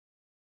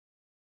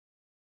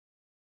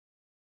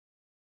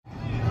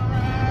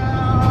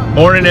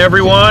Morning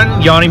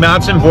everyone, Yanni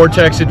Matson,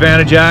 Vortex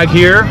Advantage Ag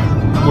here.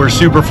 We're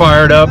super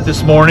fired up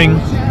this morning.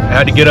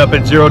 Had to get up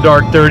at 0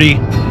 dark 30,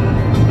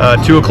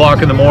 2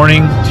 o'clock in the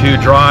morning to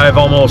drive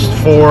almost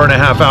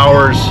 4.5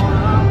 hours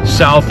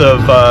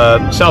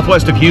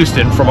southwest of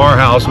Houston from our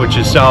house, which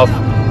is south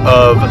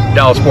of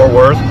Dallas-Fort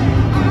Worth.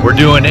 We're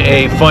doing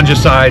a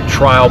fungicide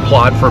trial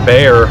plot for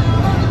Bayer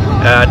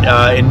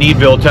in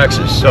Needville,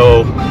 Texas.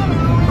 So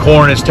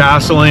corn is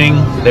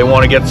tasseling. They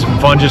want to get some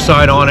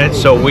fungicide on it,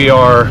 so we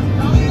are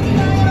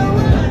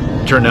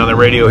turn down the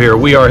radio here.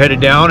 We are headed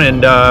down,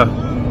 and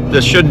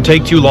this shouldn't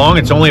take too long.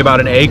 It's only about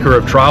an acre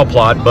of trial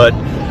plot, but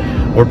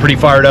we're pretty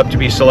fired up to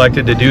be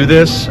selected to do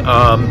this.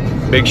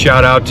 Big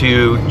shout out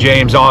to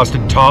James,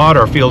 Austin, Todd,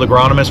 our field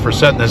agronomist, for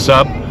setting this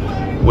up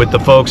with the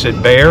folks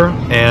at Bayer,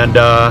 and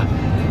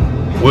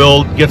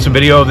we'll get some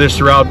video of this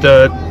throughout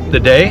the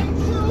day,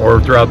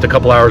 or throughout the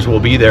couple hours we'll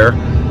be there,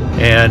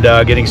 and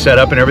getting set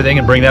up and everything,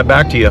 and bring that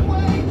back to you.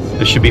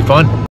 This should be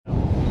fun.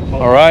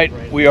 All right,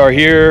 we are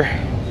here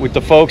with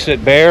the folks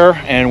at Bayer,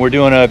 and we're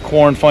doing a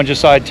corn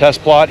fungicide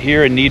test plot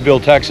here in Needville,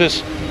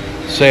 Texas.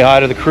 Say hi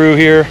to the crew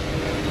here.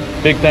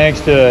 Big thanks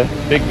to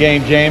Big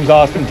Game James,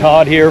 Austin,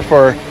 Todd here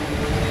for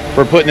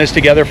putting this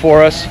together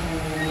for us.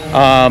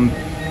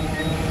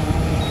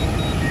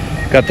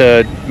 Got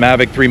the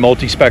Mavic 3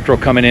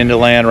 multispectral coming into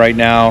land right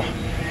now.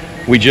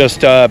 We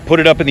just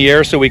put it up in the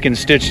air so we can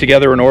stitch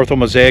together an ortho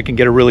mosaic and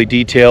get a really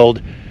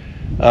detailed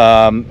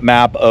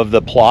map of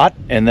the plot,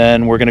 and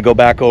then we're going to go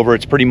back over.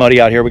 It's pretty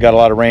muddy out here. We got a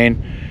lot of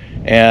rain,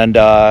 and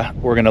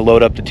we're going to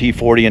load up the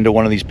T40 into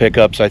one of these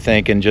pickups, I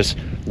think, and just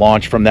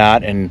launch from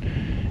that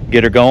and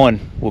get her going.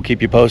 We'll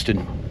keep you posted.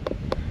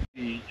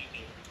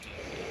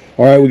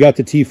 All right, we got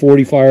the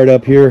T40 fired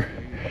up here.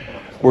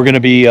 We're going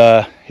to be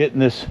hitting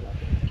this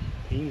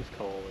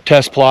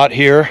test plot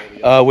here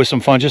with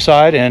some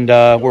fungicide, and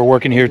we're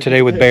working here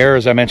today with Bayer,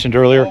 as I mentioned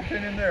earlier,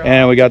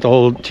 and we got the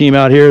whole team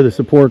out here, the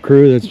support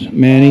crew. That's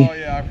Manny. Oh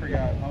yeah, I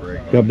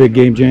forgot. Got Big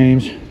Game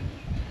James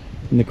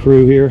and the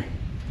crew here.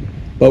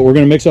 But we're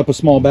going to mix up a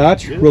small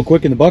batch real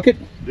quick in the bucket.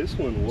 This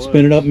one was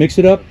spin it up, mix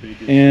it up,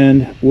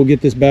 and we'll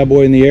get this bad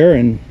boy in the air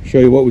and show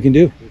you what we can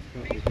do.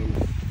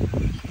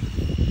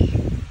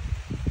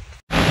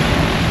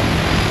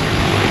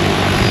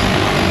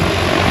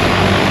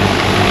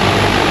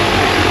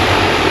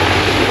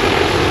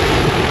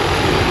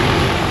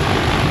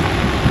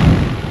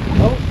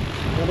 Oh,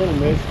 a little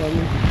mist on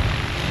me.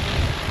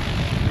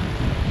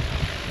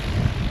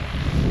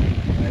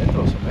 Man, it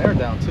throws some air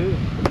down too.